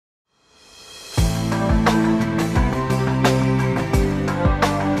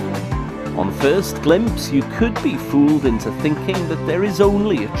first glimpse, you could be fooled into thinking that there is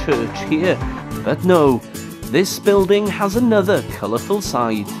only a church here, but no, this building has another colourful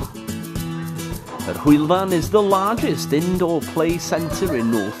side. Caernarfon is the largest indoor play centre in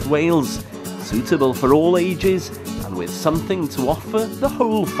North Wales, suitable for all ages and with something to offer the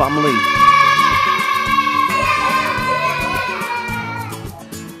whole family.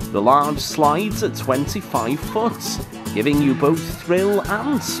 The large slides are 25 foot, giving you both thrill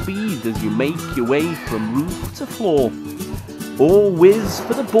and speed as you make your way from roof to floor, or whiz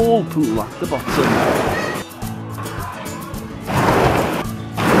for the ball pool at the bottom.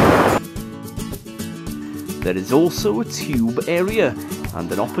 There is also a tube area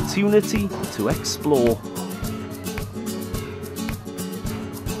and an opportunity to explore.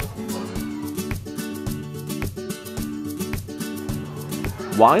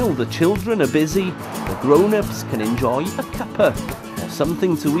 While the children are busy, the grown-ups can enjoy a cuppa or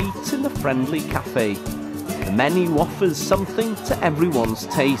something to eat in the friendly cafe. The menu offers something to everyone's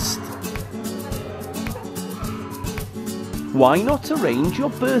taste. Why not arrange your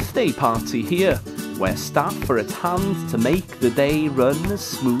birthday party here, where staff are at hand to make the day run as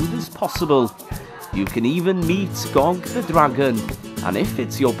smooth as possible? You can even meet Gog the Dragon, and if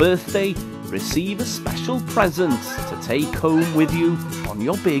it's your birthday, receive a special present to take home with you on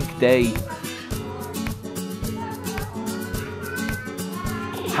your big day.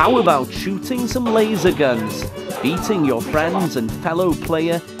 How about shooting some laser guns, beating your friends and fellow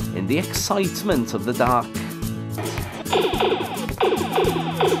player in the excitement of the dark?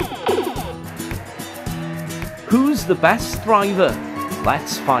 Who's the best driver?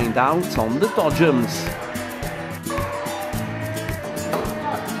 Let's find out on the Dodgems.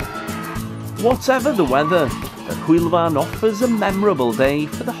 Whatever the weather, Caernarfon offers a memorable day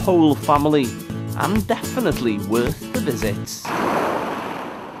for the whole family, and definitely worth the visit.